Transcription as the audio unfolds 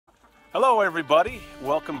Hello everybody,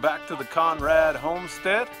 welcome back to the Conrad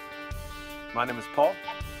Homestead. My name is Paul.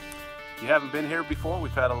 If you haven't been here before,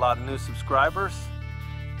 we've had a lot of new subscribers.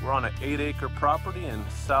 We're on an 8-acre property in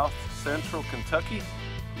south central Kentucky. If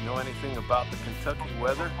you know anything about the Kentucky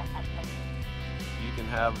weather, you can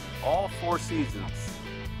have all 4 seasons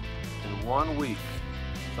in 1 week,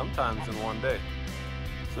 sometimes in 1 day.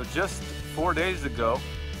 So just 4 days ago,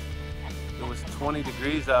 it was 20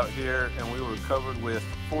 degrees out here and we were covered with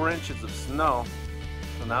 4 inches of snow.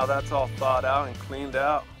 So now that's all thawed out and cleaned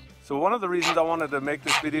out. So one of the reasons I wanted to make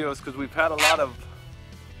this video is because we've had a lot of...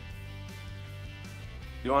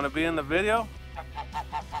 You want to be in the video?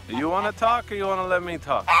 You want to talk or you want to let me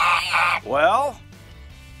talk? Well,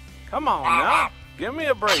 come on now. Give me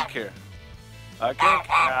a break here. Okay?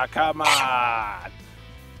 Come on.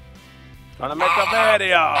 Trying to make a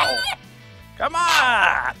video. Come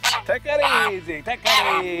on. Take it easy. Take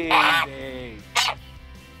it easy.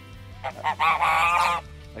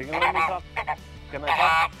 Are you going to let me talk? Can I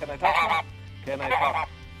talk? Can I talk now? Can I talk?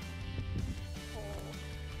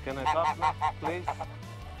 Can I talk now, please?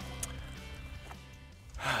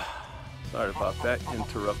 Sorry about that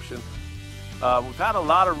interruption. We've had a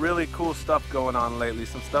lot of really cool stuff going on lately,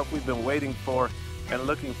 some stuff we've been waiting for and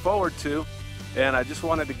looking forward to, and I just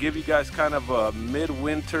wanted to give you guys kind of a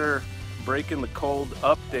midwinter breaking the cold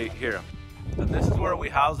update here. And this is where we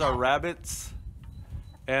house our rabbits,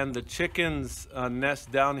 and the chickens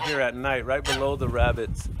nest down here at night right below the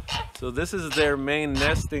rabbits. So this is their main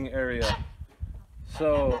nesting area.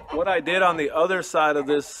 So what I did on the other side of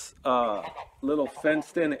this little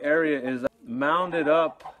fenced in area is I mounded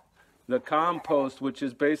up the compost, which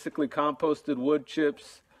is basically composted wood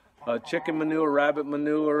chips, chicken manure, rabbit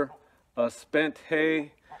manure, spent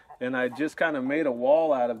hay, and I just kind of made a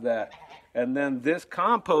wall out of that. And then this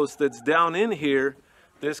compost that's down in here,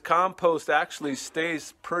 this compost actually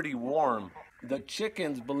stays pretty warm. The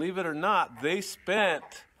chickens, believe it or not, they spent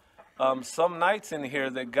some nights in here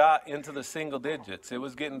that got into the single digits. It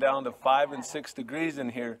was getting down to 5 and 6 degrees in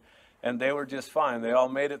here, and they were just fine. They all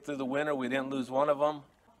made it through the winter. We didn't lose one of them.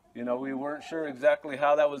 You know, we weren't sure exactly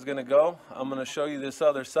how that was going to go. I'm going to show you this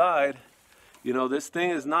other side. You know, this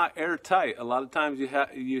thing is not airtight. A lot of times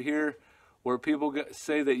you hear where people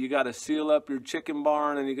say that you got to seal up your chicken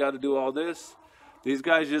barn and you got to do all this. These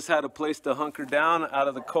guys just had a place to hunker down out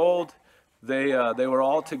of the cold. They were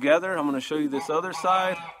all together. I'm going to show you this other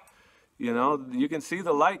side. You know, you can see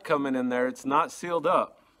the light coming in there. It's not sealed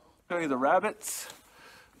up. I'll show you the rabbits.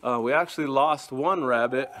 We actually lost one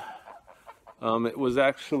rabbit. It was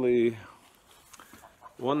actually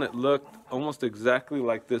one that looked almost exactly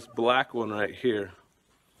like this black one right here.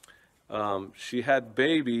 She had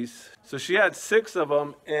babies. So she had 6 of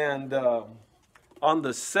them, and on the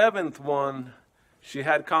 7th one, she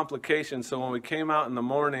had complications. So when we came out in the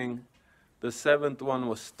morning, the 7th one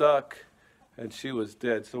was stuck and she was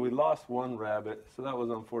dead. So we lost one rabbit. So that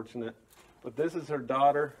was unfortunate. But this is her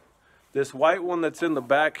daughter. This white one that's in the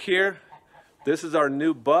back here, this is our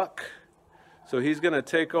new buck. So he's going to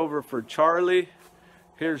take over for Charlie.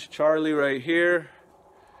 Here's Charlie right here.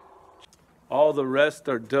 All the rest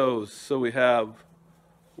are does. So we have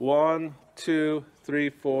 1, 2, 3,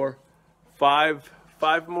 4, 5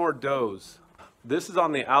 more does. This is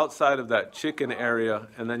on the outside of that chicken area,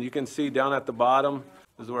 and then you can see down at the bottom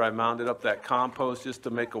is where I mounted up that compost just to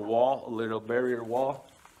make a wall, a little barrier wall.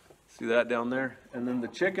 See that down there? And then the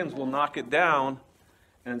chickens will knock it down,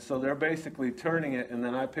 and so they're basically turning it, and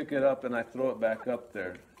then I pick it up and I throw it back up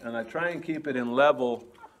there. And I try and keep it in level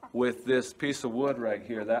with this piece of wood right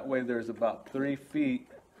here. That way there's about 3 feet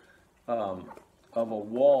of a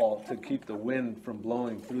wall to keep the wind from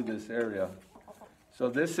blowing through this area. So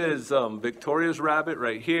this is Victoria's rabbit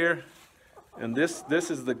right here, and this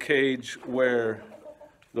is the cage where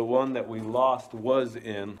the one that we lost was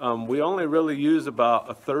in. We only really use about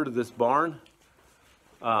 1/3 of this barn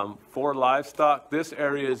for livestock. This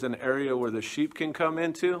area is an area where the sheep can come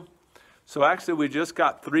into. So actually we just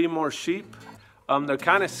got 3 more sheep. They're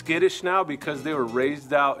kind of skittish now because they were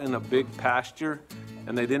raised out in a big pasture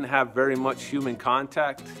and they didn't have very much human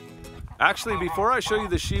contact. Actually, before I show you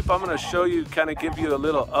the sheep, I'm going to show you, kind of give you a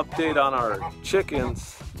little update on our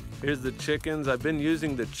chickens. Here's the chickens. I've been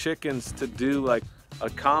using the chickens to do like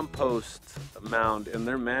a compost mound, and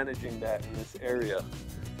they're managing that in this area.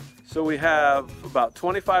 So we have about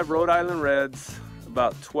 25 Rhode Island Reds,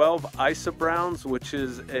 about 12 Isa Browns, which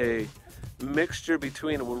is a mixture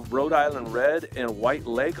between a Rhode Island Red and White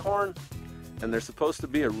Leghorn, and they're supposed to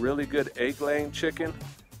be a really good egg-laying chicken.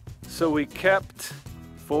 So we kept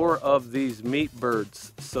 4 of these meat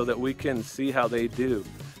birds so that we can see how they do.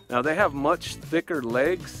 Now they have much thicker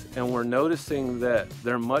legs, and we're noticing that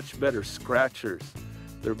they're much better scratchers.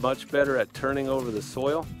 They're much better at turning over the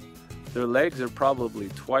soil. Their legs are probably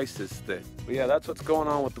twice as thick. But yeah, that's what's going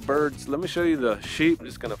on with the birds. Let me show you the sheep. I'm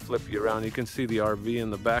just gonna flip you around. You can see the RV in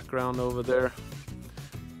the background over there.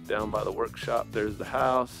 Down by the workshop, there's the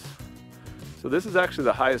house. So this is actually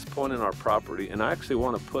the highest point in our property, and I actually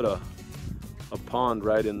want to put a pond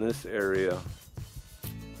right in this area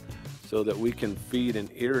so that we can feed and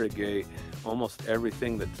irrigate almost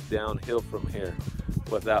everything that's downhill from here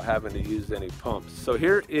without having to use any pumps. So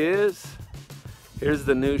here's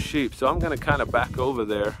the new sheep. So I'm gonna kind of back over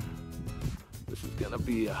there. This is gonna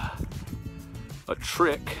be a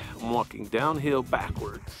trick. I'm walking downhill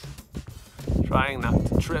backwards, trying not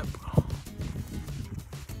to trip.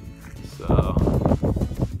 So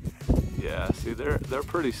yeah, see, they're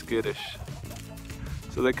pretty skittish.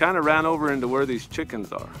 So they kind of ran over into where these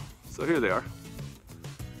chickens are. So here they are.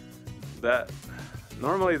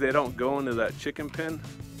 Normally they don't go into that chicken pen,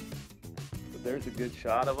 but there's a good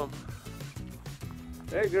shot of them.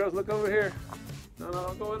 Hey girls, look over here. No,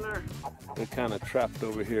 don't go in there. They're kind of trapped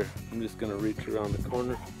over here. I'm just gonna reach around the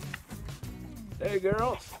corner. Hey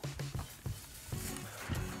girls.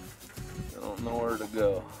 I don't know where to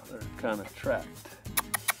go. They're kind of trapped.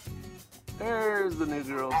 There's the new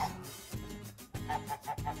girls.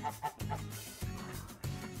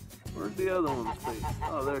 Where's the other one's face?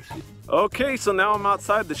 Oh, there she is. Okay, so now I'm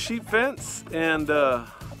outside the sheep fence and or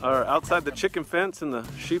outside the chicken fence, and the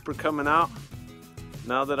sheep are coming out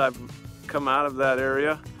now that I've come out of that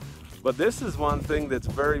area. But this is one thing that's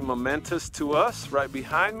very momentous to us. Right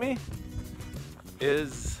behind me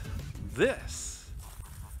is this.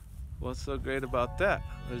 What's so great about that?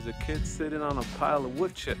 There's a kid sitting on a pile of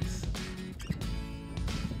wood chips.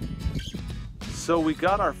 So we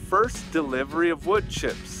got our first delivery of wood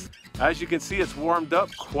chips. As you can see, it's warmed up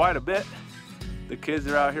quite a bit. The kids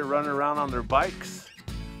are out here running around on their bikes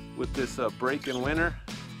with this break in winter.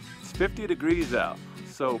 It's 50 degrees out.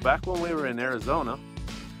 So back when we were in Arizona,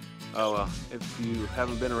 if you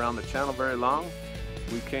haven't been around the channel very long,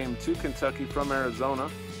 we came to Kentucky from Arizona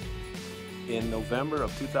in November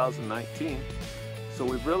of 2019. So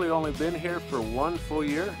we've really only been here for 1 full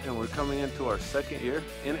year, and we're coming into our 2nd year.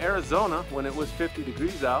 In Arizona, when it was 50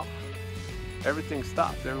 degrees out, everything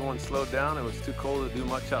stopped. Everyone slowed down. It was too cold to do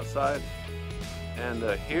much outside. And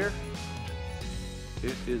here,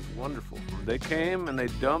 it is wonderful. They came and they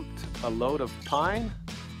dumped a load of pine,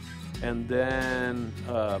 and then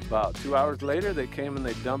about 2 hours later, they came and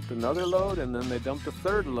they dumped another load, and then they dumped a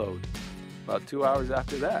 3rd load about 2 hours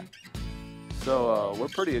after that. So we're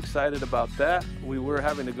pretty excited about that. We were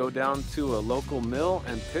having to go down to a local mill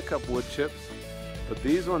and pick up wood chips, but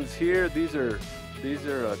these ones here, these are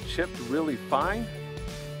chipped really fine.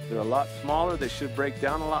 They're a lot smaller. They should break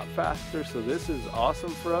down a lot faster. So this is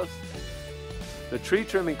awesome for us. The tree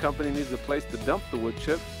trimming company needs a place to dump the wood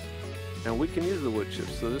chips, and we can use the wood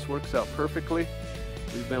chips. So this works out perfectly.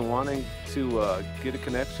 We've been wanting to get a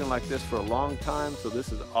connection like this for a long time. So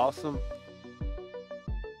this is awesome.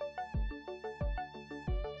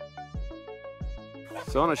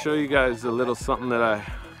 So I want to show you guys a little something that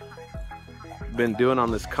I've been doing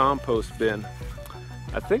on this compost bin.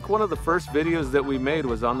 I think one of the first videos that we made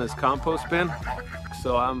was on this compost bin.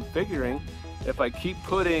 So I'm figuring if I keep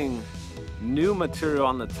putting new material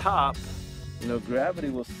on the top, you know, gravity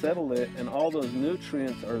will settle it and all those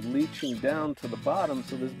nutrients are leaching down to the bottom.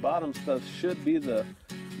 So this bottom stuff should be the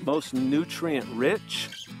most nutrient rich.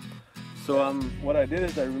 So what I did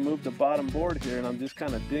is I removed the bottom board here, and I'm just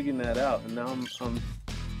kind of digging that out, and now I'm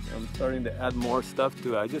starting to add more stuff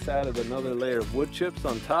to it. I just added another layer of wood chips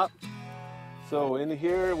on top. So in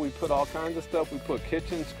here we put all kinds of stuff. We put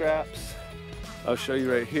kitchen scraps. I'll show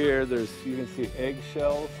you right here. You can see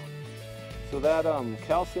eggshells. So that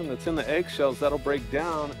calcium that's in the eggshells, that'll break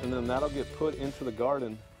down, and then that'll get put into the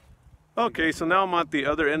garden. Okay, so now I'm at the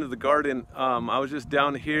other end of the garden. I was just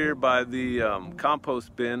down here by the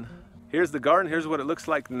compost bin. Here's the garden. Here's what it looks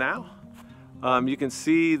like now. You can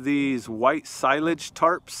see these white silage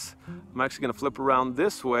tarps. I'm actually going to flip around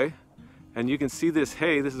this way, and you can see this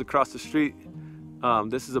hay. This is across the street.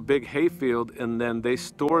 This is a big hay field, and then they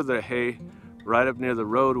store their hay right up near the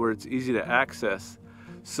road where it's easy to access.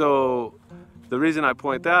 So the reason I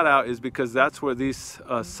point that out is because that's where these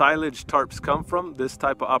silage tarps come from, this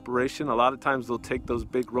type of operation. A lot of times they'll take those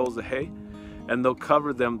big rolls of hay and they'll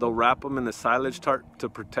cover them, they'll wrap them in the silage tarp to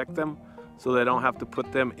protect them so they don't have to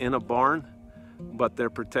put them in a barn, but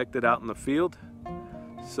they're protected out in the field.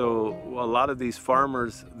 So a lot of these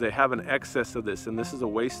farmers, they have an excess of this, and this is a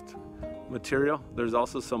waste material. There's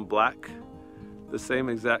also some black, the same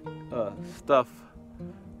exact stuff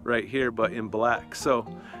right here, but in black. So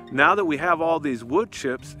now that we have all these wood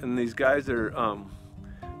chips, and these guys are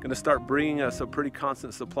gonna start bringing us a pretty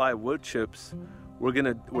constant supply of wood chips, we're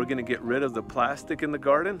gonna get rid of the plastic in the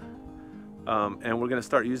garden, and we're gonna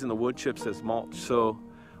start using the wood chips as mulch. So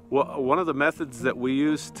one of the methods that we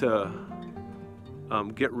use to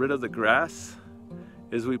get rid of the grass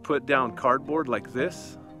is we put down cardboard like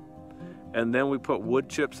this, and then we put wood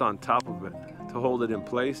chips on top of it to hold it in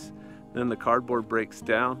place. Then the cardboard breaks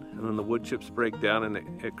down, and then the wood chips break down, and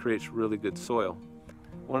it creates really good soil.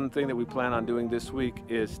 One thing that we plan on doing this week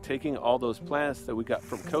is taking all those plants that we got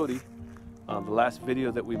from Cody. The last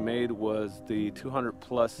video that we made was the 200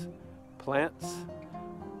 plus plants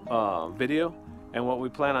video, and what we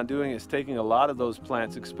plan on doing is taking a lot of those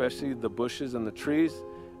plants, especially the bushes and the trees,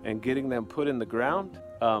 and getting them put in the ground.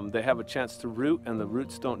 They have a chance to root, and the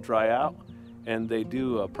roots don't dry out, and they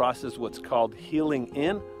do a process what's called healing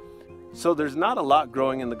in. So there's not a lot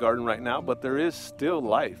growing in the garden right now, but there is still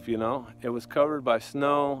life, you know. It was covered by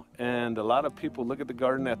snow, and a lot of people look at the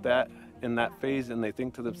garden in that phase, and they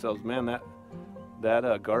think to themselves, man,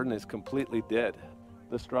 that garden is completely dead.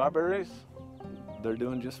 The strawberries, they're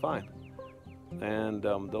doing just fine, and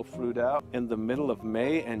they'll fruit out in the middle of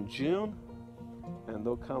May and June, and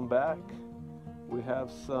they'll come back. We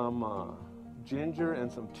have some ginger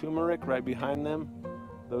and some turmeric right behind them.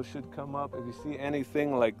 Those should come up. If you see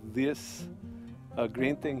anything like this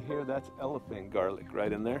green thing here, that's elephant garlic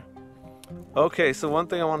right in there. Okay, so one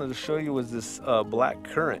thing I wanted to show you was this black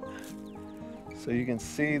currant. So you can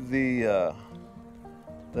see the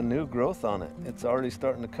new growth on it. It's already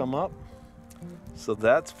starting to come up. So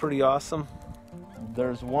that's pretty awesome.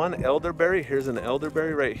 There's one elderberry. Here's an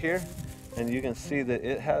elderberry right here. And you can see that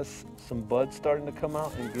it has some buds starting to come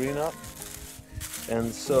out and green up.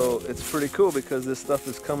 And so it's pretty cool because this stuff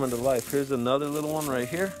is coming to life. Here's another little one right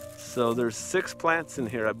here. So there's 6 plants in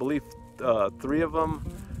here. I believe 3 of them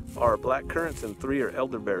are black currants and 3 are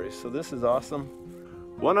elderberries. So this is awesome.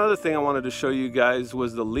 One other thing I wanted to show you guys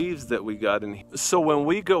was the leaves that we got in here. So when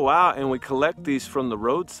we go out and we collect these from the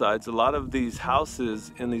roadsides, a lot of these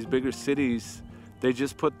houses in these bigger cities, they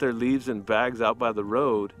just put their leaves in bags out by the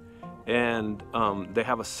road, and they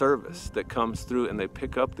have a service that comes through and they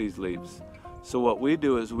pick up these leaves. So what we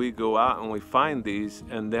do is we go out and we find these,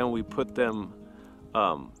 and then we put them,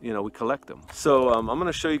 you know, we collect them. So I'm going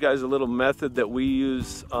to show you guys a little method that we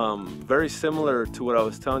use, very similar to what I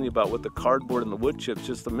was telling you about with the cardboard and the wood chips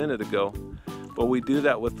just a minute ago. But we do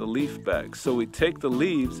that with the leaf bags. So we take the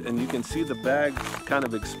leaves, and you can see the bag kind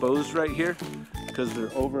of exposed right here because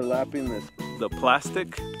they're overlapping the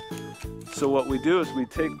plastic. So what we do is we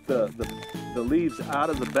take the leaves out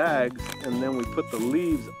of the bags, and then we put the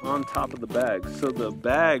leaves on top of the bags. So the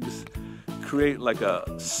bags create like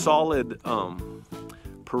a solid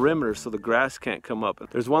perimeter so the grass can't come up.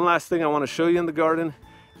 There's one last thing I want to show you in the garden,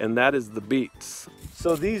 and that is the beets.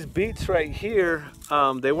 So these beets right here,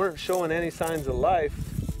 they weren't showing any signs of life,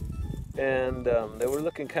 and they were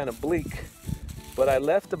looking kind of bleak. But I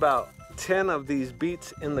left about 10 of these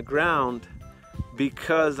beets in the ground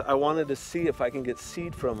because I wanted to see if I can get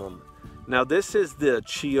seed from them. Now this is the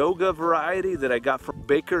Chioggia variety that I got from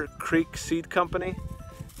Baker Creek Seed Company,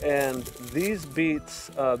 and these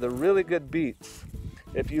beets, they're really good beets.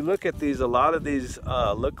 If you look at these, a lot of these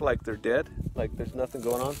look like they're dead, like there's nothing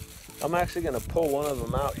going on. I'm actually going to pull one of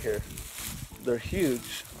them out here. They're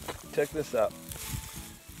huge. Check this out.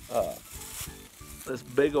 This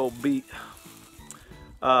big old beet.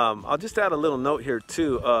 I'll just add a little note here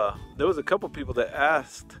too. There was a couple people that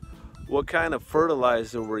asked what kind of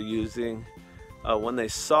fertilizer we're using when they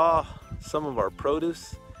saw some of our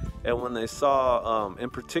produce, and when they saw in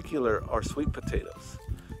particular our sweet potatoes.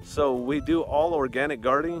 So we do all organic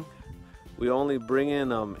gardening. We only bring in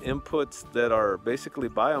inputs that are basically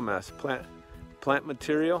biomass, plant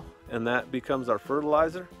material, and that becomes our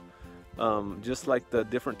fertilizer. Just like the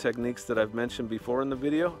different techniques that I've mentioned before in the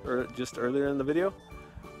video, or just earlier in the video,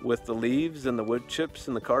 with the leaves and the wood chips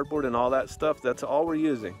and the cardboard and all that stuff. That's all we're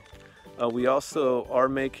using. We also are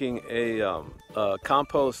making a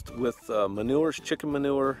compost with manures, chicken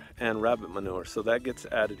manure and rabbit manure, so that gets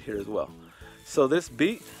added here as well. So this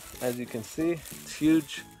beet, as you can see, it's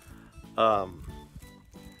huge.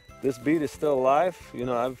 This beet is still alive. You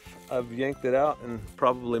know, I've yanked it out and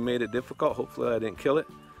probably made it difficult. Hopefully I didn't kill it,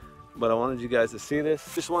 but I wanted you guys to see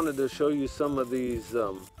this. Just wanted to show you some of these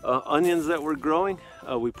onions that we're growing.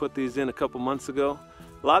 We put these in a couple months ago.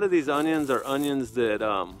 A lot of these onions are onions that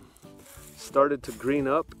started to green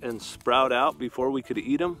up and sprout out before we could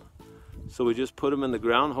eat them. So we just put them in the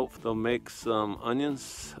ground, hope they'll make some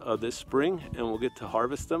onions this spring, and we'll get to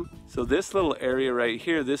harvest them. So this little area right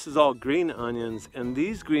here, this is all green onions, and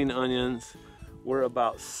these green onions were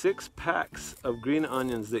about 6 packs of green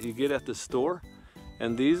onions that you get at the store,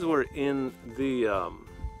 and these were in the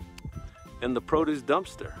produce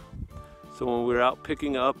dumpster. So when we were out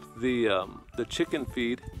picking up the chicken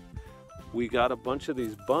feed, we got a bunch of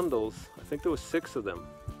these bundles. I think there was 6 of them,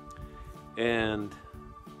 and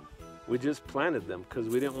we just planted them because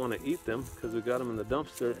we didn't want to eat them because we got them in the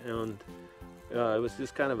dumpster, and it was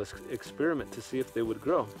just kind of an experiment to see if they would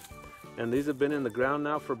grow. And these have been in the ground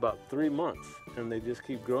now for about 3 months, and they just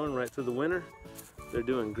keep growing right through the winter. They're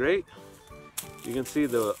doing great. You can see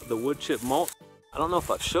the wood chip mulch. I don't know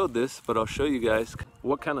if I've showed this, but I'll show you guys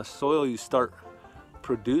what kind of soil you start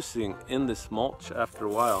producing in this mulch after a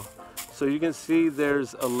while. So you can see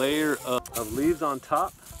there's a layer of leaves on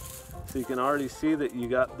top. So you can already see that you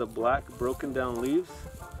got the black broken down leaves,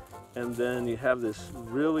 and then you have this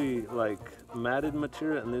really like matted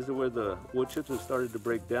material, and these are where the wood chips have started to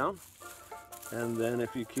break down. And then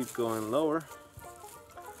if you keep going lower,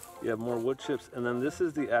 you have more wood chips, and then this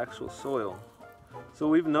is the actual soil. So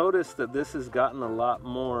we've noticed that this has gotten a lot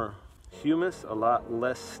more humus, a lot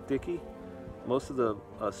less sticky. Most of the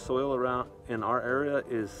soil around in our area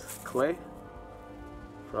is clay,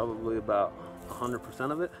 probably about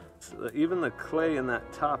 100% of it. So even the clay in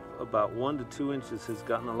that top, about 1 to 2 inches, has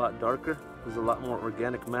gotten a lot darker. There's a lot more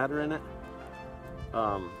organic matter in it.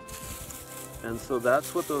 And so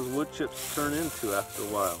that's what those wood chips turn into after a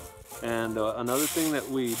while. And another thing that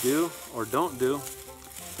we do or don't do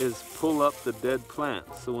is pull up the dead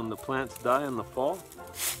plants. So when the plants die in the fall,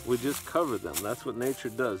 we just cover them. That's what nature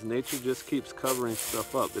does. Nature just keeps covering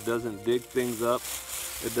stuff up. It doesn't dig things up.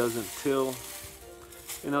 It doesn't till.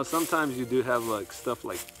 You know, sometimes you do have like stuff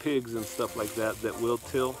like pigs and stuff like that that will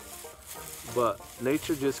till, but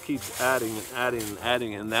nature just keeps adding and adding and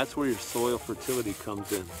adding, and that's where your soil fertility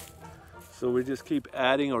comes in. So we just keep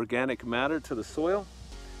adding organic matter to the soil.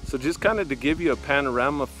 So just kind of to give you a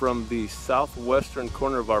panorama from the southwestern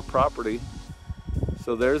corner of our property.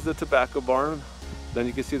 So there's the tobacco barn. Then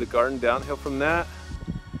you can see the garden downhill from that.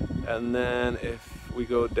 And then if we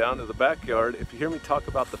go down to the backyard, if you hear me talk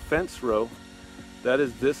about the fence row, that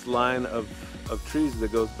is this line of trees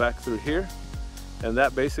that goes back through here. And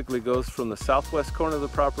that basically goes from the southwest corner of the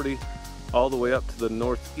property all the way up to the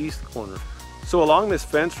northeast corner. So along this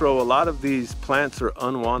fence row, a lot of these plants are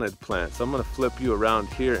unwanted plants. I'm gonna flip you around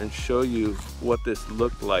here and show you what this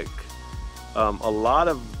looked like. A lot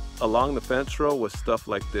of along the fence row was stuff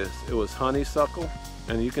like this. It was honeysuckle,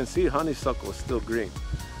 and you can see honeysuckle is still green.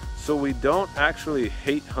 So we don't actually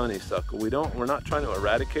hate honeysuckle. We're not trying to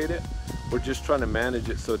eradicate it. We're just trying to manage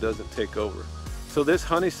it so it doesn't take over. So this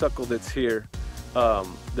honeysuckle that's here,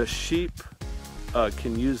 the sheep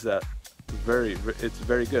can use that. It's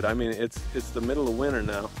very good. I mean, it's the middle of winter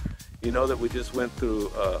now. You know that we just went through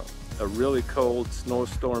a really cold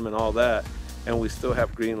snowstorm and all that, and we still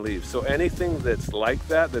have green leaves. So anything that's like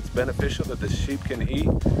that, that's beneficial, that the sheep can eat,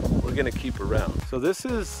 we're gonna keep around. So this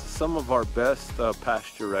is some of our best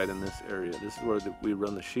pasture right in this area. This is where we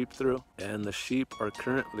run the sheep through, and the sheep are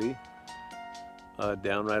currently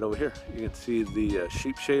down right over here. You can see the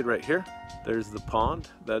sheep shade right here. There's the pond.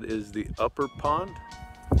 That is the upper pond.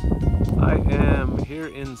 I am here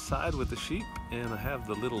inside with the sheep, and I have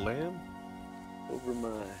the little lamb over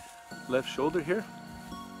my left shoulder here.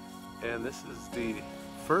 And this is the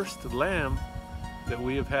first lamb that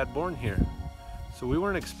we have had born here. So we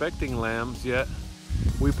weren't expecting lambs yet.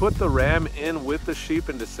 We put the ram in with the sheep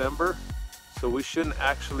in December, so we shouldn't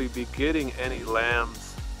actually be getting any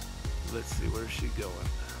lambs. Let's see, where's she going?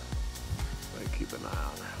 I keep an eye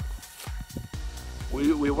on her.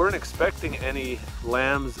 We weren't expecting any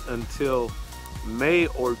lambs until May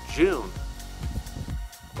or June,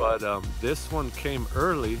 but this one came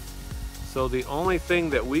early. So the only thing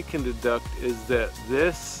that we can deduct is that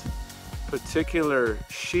this particular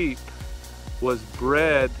sheep was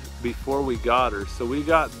bred before we got her. So we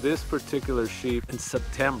got this particular sheep in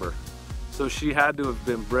September. So she had to have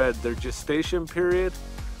been bred. Their gestation period,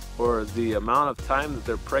 or the amount of time that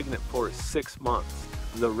they're pregnant for, is 6 months.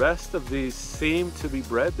 The rest of these seem to be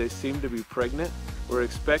bred. They seem to be pregnant. We're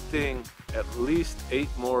expecting at least 8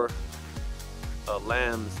 more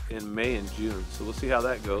lambs in May and June. So we'll see how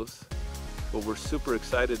that goes. But we're super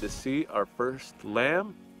excited to see our first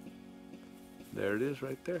lamb. There it is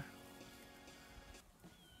right there.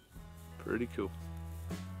 Pretty cool.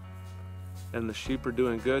 And the sheep are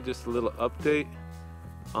doing good. Just a little update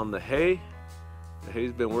on the hay. The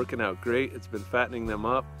hay's been working out great. It's been fattening them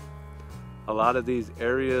up. A lot of these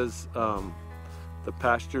areas the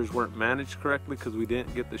pastures weren't managed correctly because we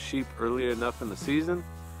didn't get the sheep early enough in the season.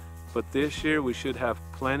 But this year we should have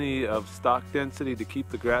plenty of stock density to keep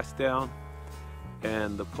the grass down.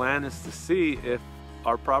 And the plan is to see if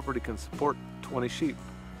our property can support 20 sheep,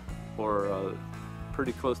 or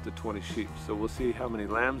pretty close to 20 sheep. So we'll see how many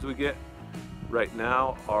lambs we get. Right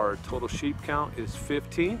now our total sheep count is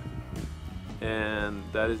 15, and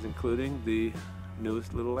that is including the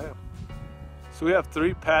newest little lamb. So we have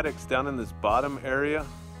 3 paddocks down in this bottom area,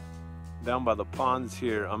 down by the ponds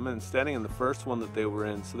here. I'm standing in the first one that they were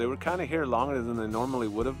in, so they were kind of here longer than they normally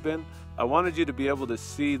would have been. I wanted you to be able to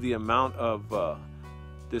see the amount of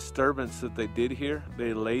disturbance that they did here.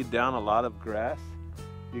 They laid down a lot of grass.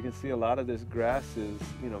 You can see a lot of this grass is,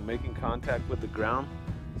 making contact with the ground,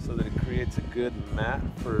 so that it creates a good mat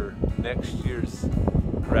for next year's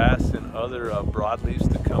grass and other broadleaves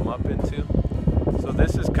to come up into. So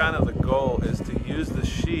this is kind of the goal, is to use the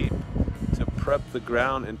sheep to prep the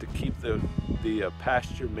ground and to keep the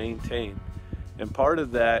pasture maintained. And part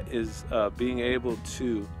of that is being able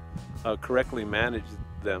to correctly manage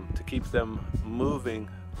them, to keep them moving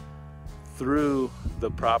through the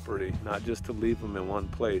property, not just to leave them in one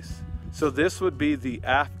place. So this would be the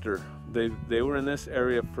after. They were in this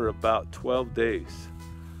area for about 12 days.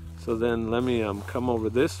 So then let me come over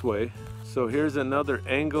this way. So here's another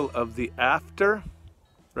angle of the after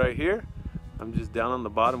right here. I'm just down on the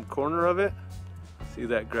bottom corner of it. See,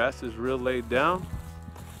 that grass is real laid down.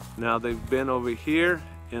 Now they've been over here,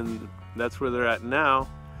 and that's where they're at now.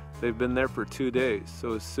 They've been there for 2 days.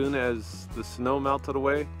 So as soon as the snow melted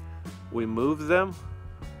away, we moved them.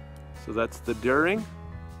 So that's the during.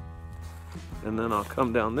 And then I'll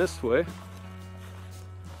come down this way.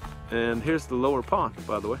 And here's the lower pond,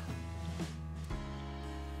 by the way.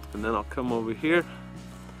 And then I'll come over here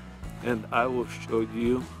and I will show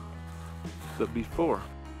you the before.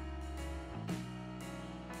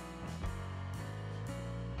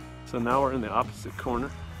 So now we're in the opposite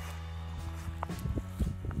corner.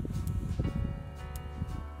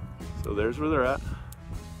 So there's where they're at.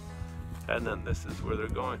 And then this is where they're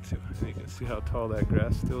going to. And you can see how tall that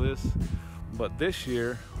grass still is. But this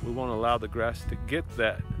year, we won't allow the grass to get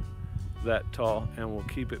that tall, and we'll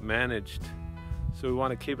keep it managed. So we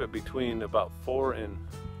want to keep it between about 4 and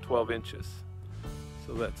 12 inches.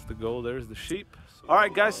 So that's the goal. There's the sheep. All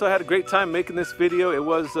right, guys, so I had a great time making this video. It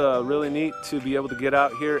was really neat to be able to get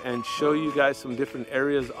out here and show you guys some different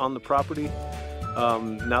areas on the property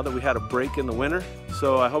now that we had a break in the winter.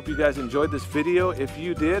 So I hope you guys enjoyed this video. If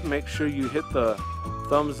you did, make sure you hit the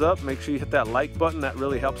thumbs up. Make sure you hit that like button. That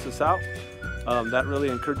really helps us out. That really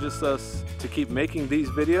encourages us to keep making these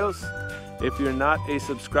videos. If you're not a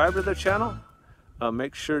subscriber to the channel,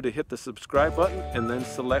 make sure to hit the subscribe button and then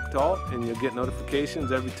select all, and you'll get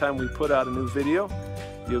notifications every time we put out a new video.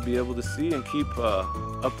 You'll be able to see and keep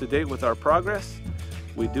up to date with our progress.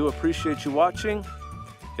 We do appreciate you watching,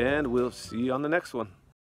 and we'll see you on the next one.